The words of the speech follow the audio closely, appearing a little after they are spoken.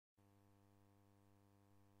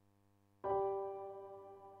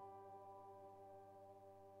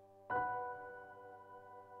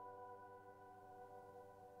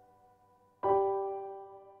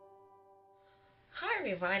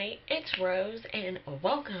everybody, it's Rose and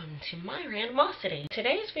welcome to my randomosity.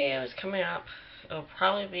 Today's video is coming up, it'll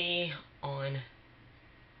probably be on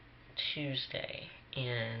Tuesday,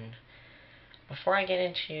 and before I get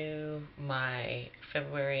into my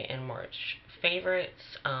February and March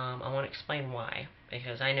favorites, I want to explain why,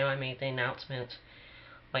 because I know I made the announcement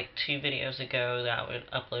like 2 videos ago that I would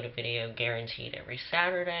upload a video guaranteed every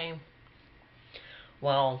Saturday.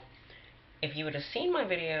 Well, if you would have seen my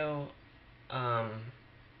video,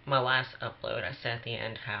 my last upload, I said at the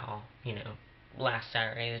end how, last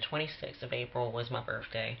Saturday, the 26th of April, was my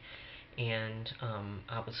birthday, and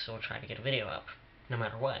I would still try to get a video up, no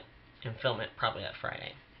matter what, and film it probably that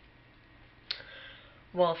Friday.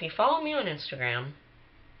 Well, if you follow me on Instagram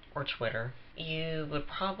or Twitter, you would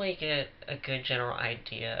probably get a good general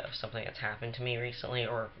idea of something that's happened to me recently,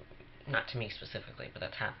 or not to me specifically, but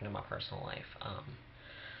that's happened in my personal life.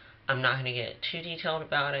 I'm not going to get too detailed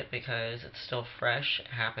about it because it's still fresh. It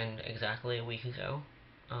happened exactly a week ago.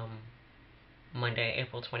 Monday,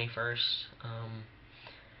 April 21st.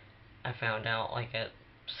 I found out like at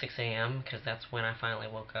 6 a.m. because that's when I finally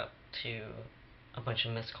woke up to a bunch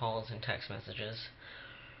of missed calls and text messages.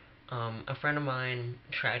 A friend of mine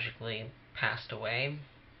tragically passed away.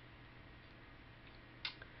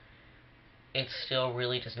 It still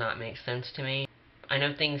really does not make sense to me. I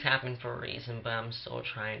know things happen for a reason, but I'm still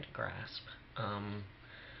trying to grasp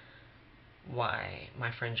why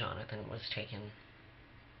my friend Jonathan was taken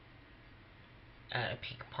at a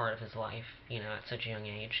peak part of his life, at such a young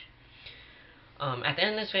age. At the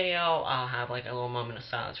end of this video, I'll have like a little moment of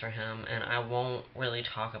silence for him, and I won't really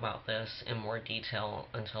talk about this in more detail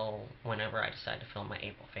until whenever I decide to film my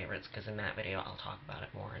April favorites, because in that video I'll talk about it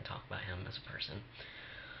more and talk about him as a person.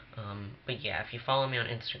 But yeah, if you follow me on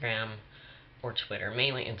Instagram or Twitter,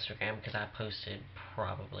 mainly Instagram, because I posted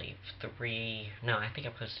probably I think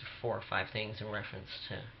I posted 4 or 5 things in reference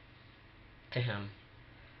to him.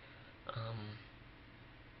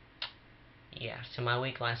 Yeah, so my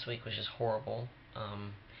week last week was just horrible.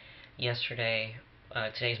 Yesterday,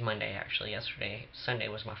 today's Monday actually, Sunday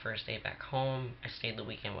was my first day back home. I stayed the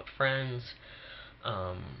weekend with friends.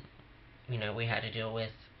 We had to deal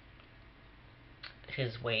with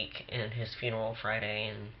his wake and his funeral Friday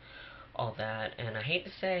and all that, and I hate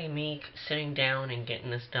to say, me sitting down and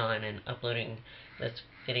getting this done and uploading this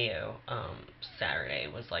video Saturday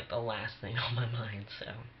was like the last thing on my mind, so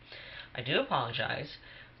I do apologize.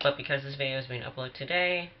 But because this video is being uploaded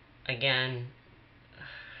today, again,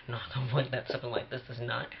 knock on wood that something like this does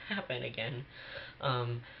not happen again,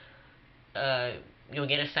 you'll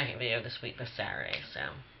get a second video this week, this Saturday, so.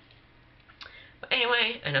 But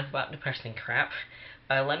anyway, enough about depressing crap.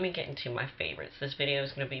 Let me get into my favorites. This video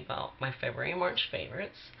is going to be about my February and March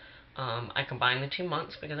favorites. I combined the 2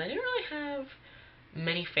 months because I didn't really have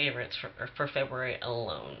many favorites for February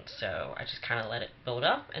alone, so I just kind of let it build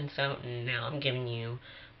up, and so now I'm giving you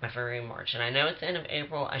my February and March. And I know it's the end of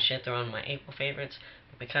April, I should throw in my April favorites,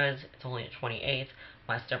 but because it's only the 28th,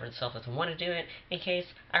 my stubborn self doesn't want to do it in case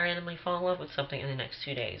I randomly fall in love with something in the next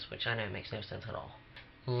 2 days, which I know makes no sense at all.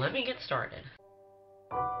 Let me get started.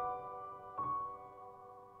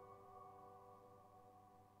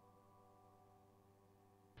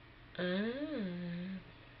 And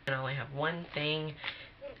I only have one thing.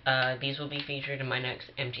 These will be featured in my next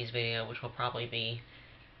empties video, which will probably be,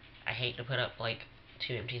 I hate to put up like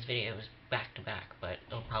 2 empties videos back to back, but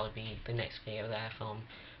it'll probably be the next video that I film.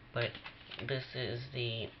 But this is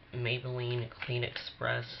the Maybelline Clean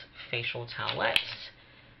Express facial towelettes.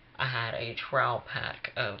 I had a trial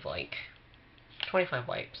pack of like 25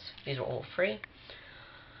 wipes. These are all free.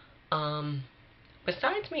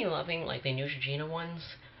 Besides me loving like the Neutrogena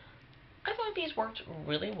ones, I thought these worked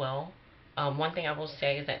really well. One thing I will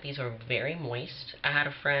say is that these are very moist. I had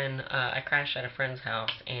a friend, I crashed at a friend's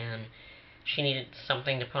house, and she needed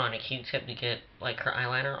something to put on a Q-tip to get like her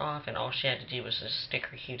eyeliner off, and all she had to do was just stick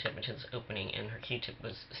her Q-tip into this opening, and her Q-tip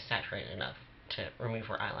was saturated enough to remove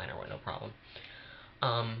her eyeliner with no problem.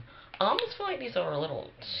 I almost feel like these are a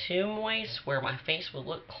little too moist, where my face would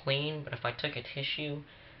look clean, but if I took a tissue,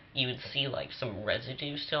 you would see like some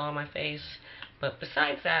residue still on my face. But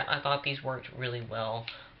besides that, I thought these worked really well.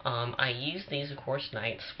 I used these, of course,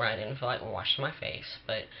 nights where I didn't feel like washing my face,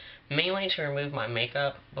 but mainly to remove my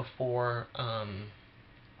makeup before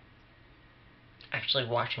actually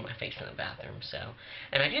washing my face in the bathroom. So,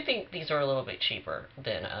 and I do think these are a little bit cheaper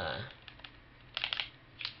than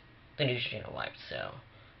the Neutrogena wipes. So,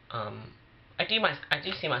 I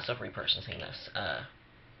do see myself repurchasing this.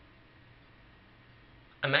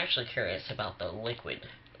 I'm actually curious about the liquid,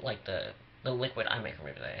 like the liquid eye makeup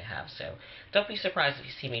remover that I have, so don't be surprised if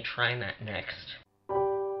you see me trying that next.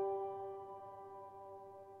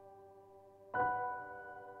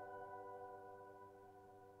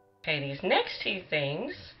 Okay, these next two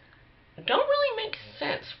things don't really make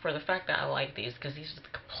sense for the fact that I like these, because these are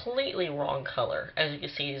the completely wrong color. As you can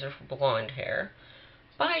see, these are for blonde hair.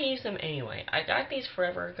 But I use them anyway. I got these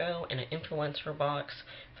forever ago in an influencer box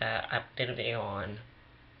that I did a video on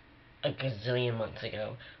a gazillion months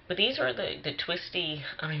ago. But these are the twisty,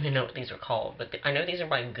 I don't even know what these are called, but I know these are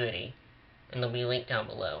by Goody, and they'll be linked down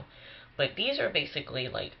below. But these are basically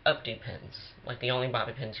like updo pins, like the only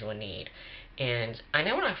bobby pins you will need. And I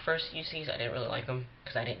know when I first used these, I didn't really like them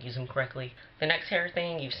because I didn't use them correctly. The next hair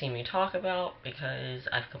thing you've seen me talk about because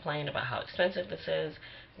I've complained about how expensive this is.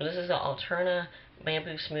 But this is the Alterna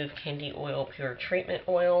Bamboo Smooth Candy Oil Pure Treatment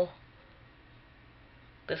Oil.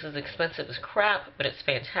 This is expensive as crap, but it's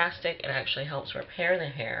fantastic. It actually helps repair the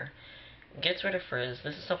hair, gets rid of frizz.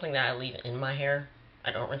 This is something that I leave in my hair.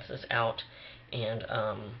 I don't rinse this out. And,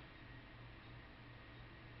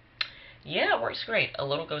 yeah, it works great. A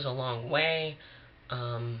little goes a long way.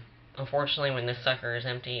 Unfortunately, when this sucker is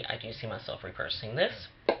empty, I do see myself repurchasing this.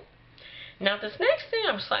 Now, this next thing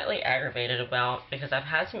I'm slightly aggravated about because I've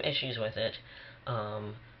had some issues with it,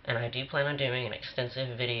 and I do plan on doing an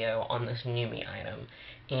extensive video on this Numi item.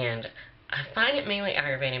 And I find it mainly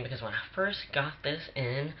aggravating because when I first got this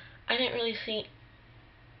in, I didn't really see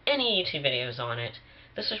any YouTube videos on it.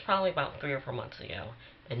 This was probably about 3 or 4 months ago.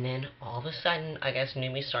 And then all of a sudden, I guess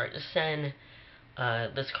Numi started to send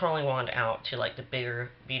this curling wand out to like the bigger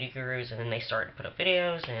beauty gurus, and then they started to put up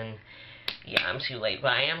videos, and yeah, I'm too late.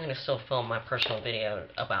 But I am going to still film my personal video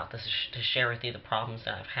about this to share with you the problems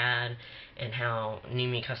that I've had and how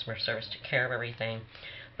Numi customer service took care of everything.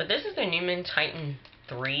 But this is the Newman Titan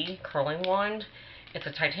 3 curling wand. It's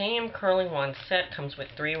a titanium curling wand set, comes with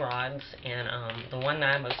 3 rods, and the one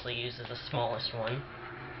that I mostly use is the smallest one.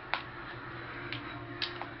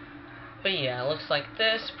 But yeah, it looks like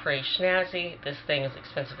this, pretty snazzy. This thing is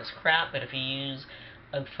expensive as crap, but if you use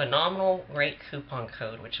a phenomenal, great coupon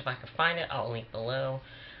code, which if I can find it, I'll link below.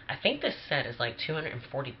 I think this set is like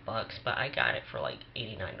 240 bucks, but I got it for like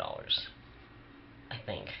 $89, I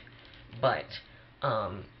think. But,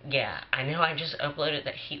 yeah, I know I just uploaded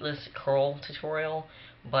that heatless curl tutorial,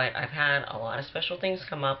 but I've had a lot of special things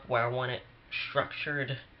come up where I wanted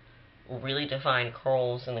structured, really defined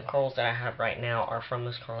curls, and the curls that I have right now are from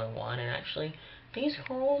this curling wand, and actually, these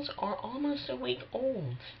curls are almost a week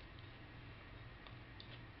old.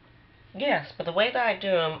 Yes, but the way that I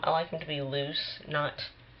do them, I like them to be loose, not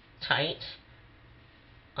tight.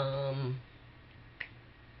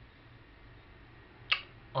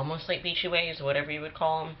 Almost like beachy waves, whatever you would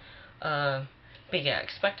call them. But yeah,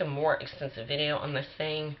 expect a more extensive video on this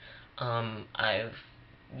thing. I've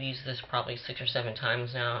used this probably 6 or 7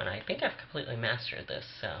 times now, and I think I've completely mastered this,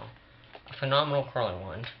 so a phenomenal curling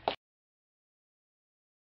wand.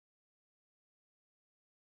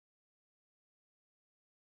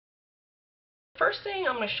 First thing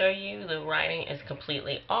I'm going to show you, the writing is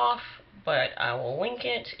completely off, but I will link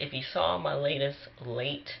it. If you saw my latest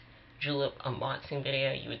late Julep unboxing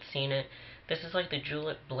video, you had seen it. This is like the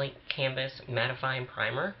Julep Blank Canvas Mattifying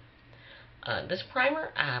Primer. This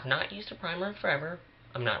primer, I have not used a primer in forever.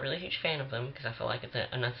 I'm not really a huge fan of them because I feel like it's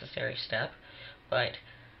a necessary step. But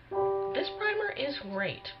this primer is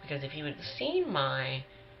great because if you had seen my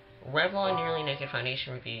Revlon Nearly Naked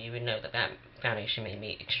Foundation review, you would know that that foundation made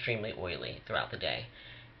me extremely oily throughout the day.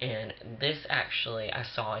 And this actually, I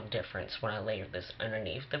saw a difference when I layered this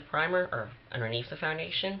underneath the primer, or underneath the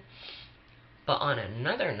foundation. But on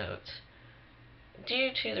another note,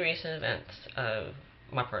 due to the recent events of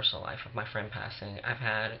my personal life, of my friend passing, I've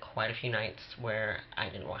had quite a few nights where I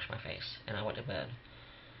didn't wash my face, and I went to bed.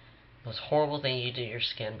 The most horrible thing you do to your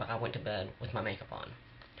skin, but I went to bed with my makeup on.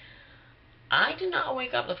 I did not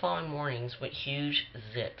wake up the following mornings with huge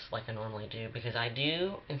zits like I normally do, because I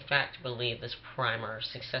do, in fact, believe this primer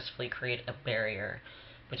successfully created a barrier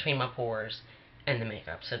between my pores and the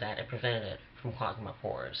makeup so that it prevented it from clogging my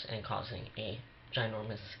pores and causing a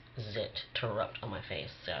ginormous zit to erupt on my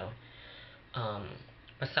face. So,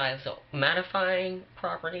 besides the mattifying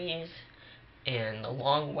properties and the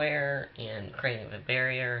long wear and creating a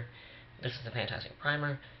barrier, this is a fantastic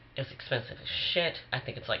primer. It's expensive as shit. I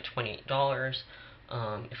think it's like $28.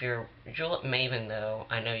 If you're a Julep Maven, though,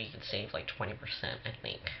 I know you could save like 20%, I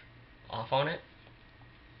think, off on it.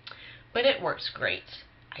 But it works great.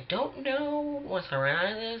 I don't know, once I run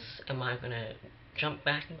out of this, am I going to jump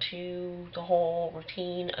back into the whole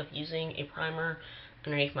routine of using a primer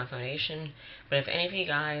underneath my foundation. But if any of you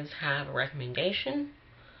guys have a recommendation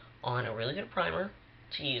on a really good primer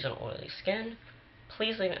to use on oily skin,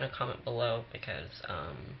 please leave it in a comment below, because,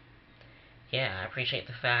 yeah, I appreciate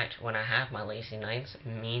the fact when I have my lazy nights,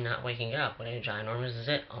 me not waking up with a ginormous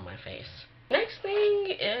zit on my face. Next thing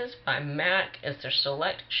is by MAC. It's their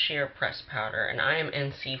Select Sheer Press Powder, and I am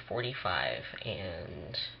NC45,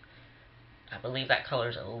 and I believe that color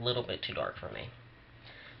is a little bit too dark for me.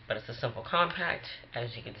 But it's a simple compact.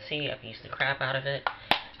 As you can see, I've used the crap out of it.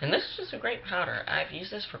 And this is just a great powder. I've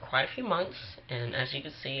used this for quite a few months, and as you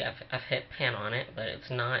can see, I've hit pan on it, but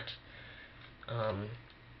it's not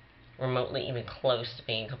remotely even close to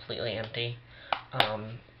being completely empty.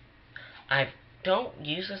 I don't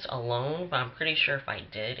use this alone, but I'm pretty sure if I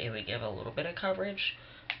did, it would give a little bit of coverage.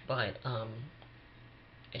 But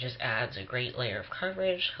it just adds a great layer of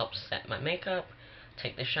coverage, helps set my makeup,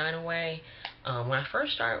 take the shine away. When I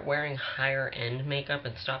first started wearing higher end makeup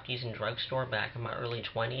and stopped using drugstore back in my early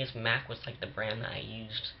 20s, MAC was like the brand that I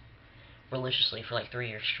used religiously for like 3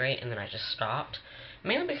 years straight, and then I just stopped.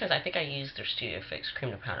 Mainly because I think I used their Studio Fix cream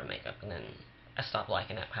to powder makeup, and then I stopped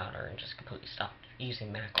liking that powder and just completely stopped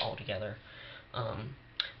using MAC altogether.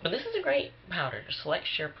 But this is a great powder, Select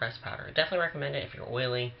Sheer Press Powder. Definitely recommend it if you're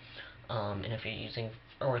oily, and if you're using,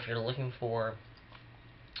 or if you're looking for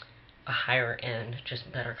a higher end,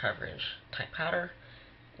 just better coverage type powder.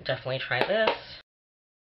 Definitely try this.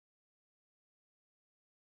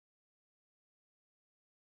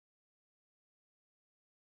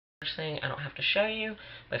 First thing I don't have to show you,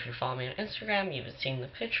 but if you follow me on Instagram, you've seen the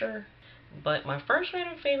picture. But my first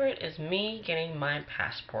random favorite is me getting my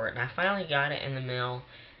passport, and I finally got it in the mail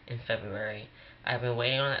in February. I've been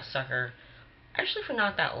waiting on that sucker actually for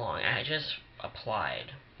not that long. I just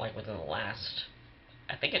applied like within the last,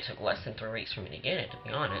 I think it took less than 3 weeks for me to get it, to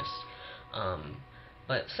be honest.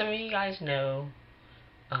 But some of you guys know,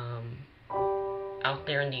 out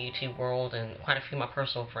there in the YouTube world, and quite a few of my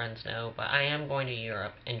personal friends know, but I am going to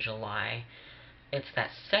Europe in July. It's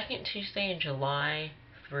that second Tuesday in July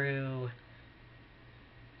through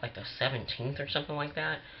like the 17th or something like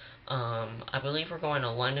that. I believe we're going to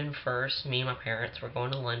London first. Me and my parents, we're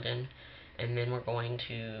going to London, and then we're going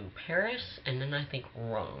to Paris, and then I think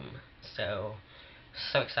Rome. So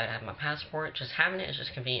excited to have my passport. Just having it is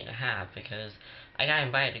just convenient to have, because I got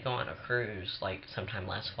invited to go on a cruise like sometime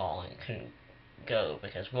last fall and couldn't go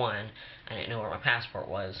because, one, I didn't know where my passport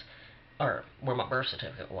was, or where my birth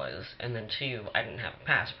certificate was, and then two, I didn't have a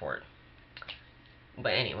passport.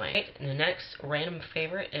 But anyway, the next random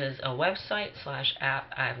favorite is a website / app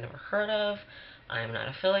I've never heard of. I am not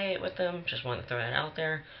affiliated with them, just wanted to throw that out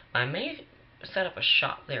there. I may set up a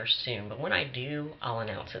shop there soon, but when I do, I'll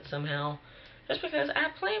announce it somehow. Just because I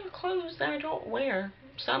have plenty of clothes that I don't wear.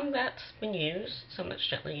 Some that's been used, some that's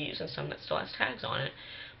gently used, and some that still has tags on it.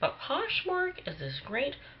 But Poshmark is this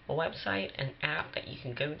great website and app that you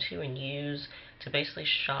can go to and use to basically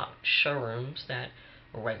shop showrooms that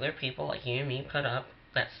regular people like you and me put up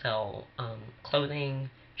that sell clothing,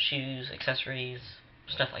 shoes, accessories,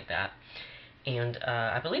 stuff like that. And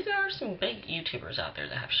I believe there are some big YouTubers out there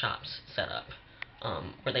that have shops set up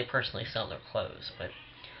where they personally sell their clothes. But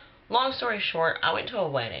long story short, I went to a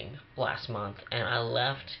wedding last month, and I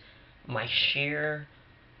left my sheer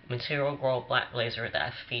Material Girl black blazer that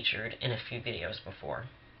I've featured in a few videos before.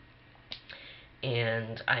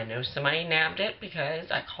 And I know somebody nabbed it because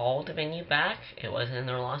I called the venue back. It wasn't in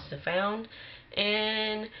their lost and found.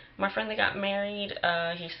 And my friend that got married,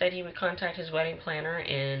 he said he would contact his wedding planner,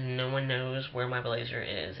 and no one knows where my blazer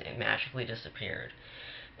is. It magically disappeared.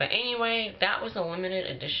 But anyway, that was a limited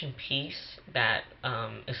edition piece that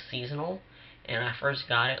is seasonal, and I first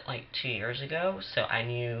got it like 2 years ago, so I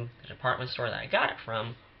knew the department store that I got it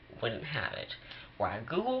from wouldn't have it. Where I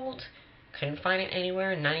Googled, couldn't find it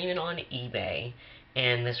anywhere, not even on eBay,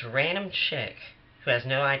 and this random chick, who has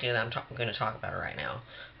no idea that I'm going to talk about her right now,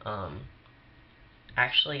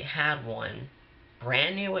 actually had one,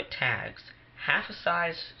 brand new with tags, half a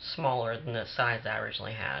size smaller than the size I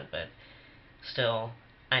originally had, but still,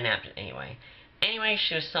 I nabbed it anyway. Anyway,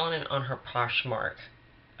 she was selling it on her Poshmark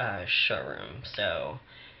showroom. So,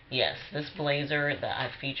 yes, this blazer that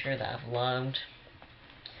I've featured, that I've loved,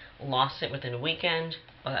 lost it within a weekend.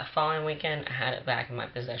 But that following weekend, I had it back in my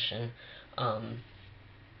possession.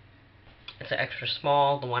 It's an extra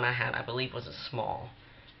small. The one I had, I believe, was a small.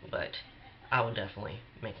 But I would definitely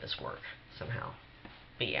make this work somehow.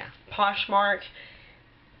 But yeah, Poshmark.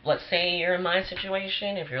 Let's say you're in my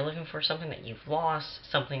situation, if you're looking for something that you've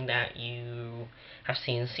lost, something that you have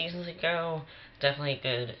seen seasons ago, definitely a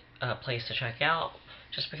good place to check out.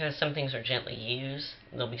 Just because some things are gently used,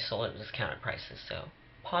 they'll be sold at discounted prices. So,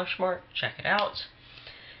 Poshmark, check it out.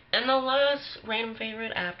 And the last random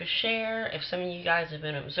favorite I have to share, if some of you guys have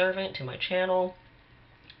been observant to my channel,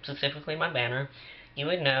 specifically my banner, you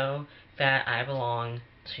would know that I belong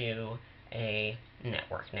to a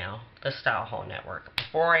network now, the Style Hall Network.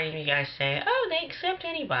 Before any of you guys say, oh, they accept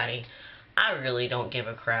anybody, I really don't give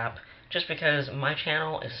a crap, just because my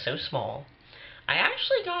channel is so small. I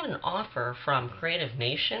actually got an offer from Creative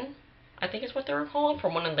Nation, I think is what they were called,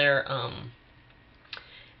 from one of their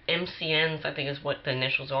MCNs, I think is what the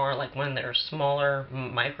initials are, like one of their smaller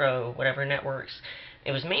micro whatever networks.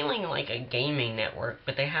 It was mainly like a gaming network,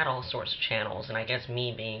 but they had all sorts of channels, and I guess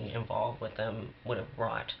me being involved with them would have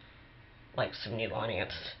brought like some new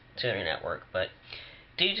audience to their network. But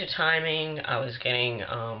due to timing, I was getting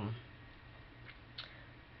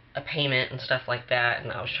a payment and stuff like that,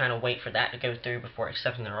 and I was trying to wait for that to go through before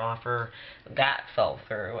accepting their offer. That fell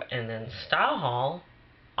through, and then Style Hall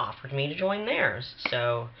offered me to join theirs.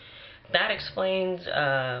 So that explains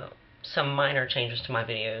some minor changes to my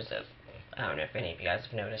videos that I don't know if any of you guys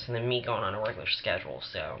have noticed, and then me going on a regular schedule.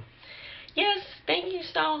 So yes, thank you,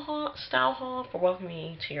 Style Hall, for welcoming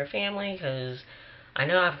me to your family, because I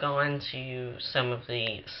know I've gone to some of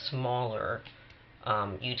the smaller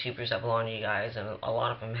YouTubers that belong to you guys, and a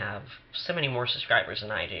lot of them have so many more subscribers than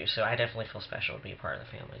I do, so I definitely feel special to be a part of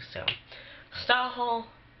the family. So Style Hall,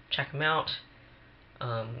 check them out.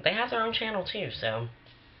 They have their own channel too, so.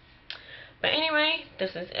 But anyway,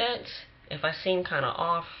 this is it. If I seem kind of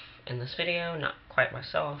off in this video, not quite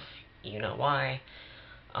myself, you know why.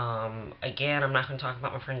 Again, I'm not going to talk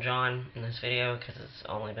about my friend John in this video, because it's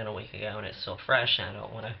only been a week ago and it's still fresh, and I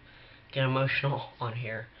don't want to get emotional on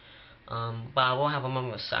here. But I will have a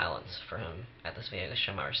moment of silence for him at this video to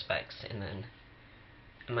show my respects, and then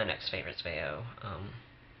in my next favorites video,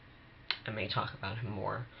 I may talk about him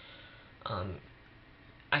more.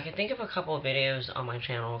 I can think of a couple of videos on my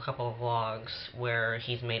channel, a couple of vlogs, where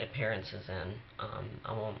he's made appearances in.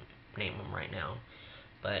 I won't name them right now,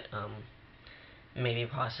 but maybe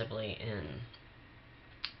possibly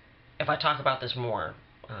if I talk about this more,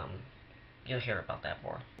 you'll hear about that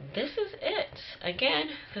more. This is it. Again,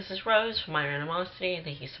 this is Rose from My Randomosity, and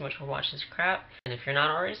thank you so much for watching this crap. And if you're not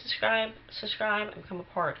already subscribe and become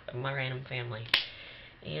a part of my random family.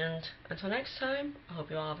 And until next time, I hope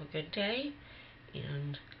you all have a good day,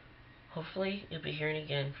 and hopefully you'll be hearing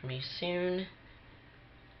again from me soon,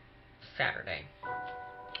 Saturday.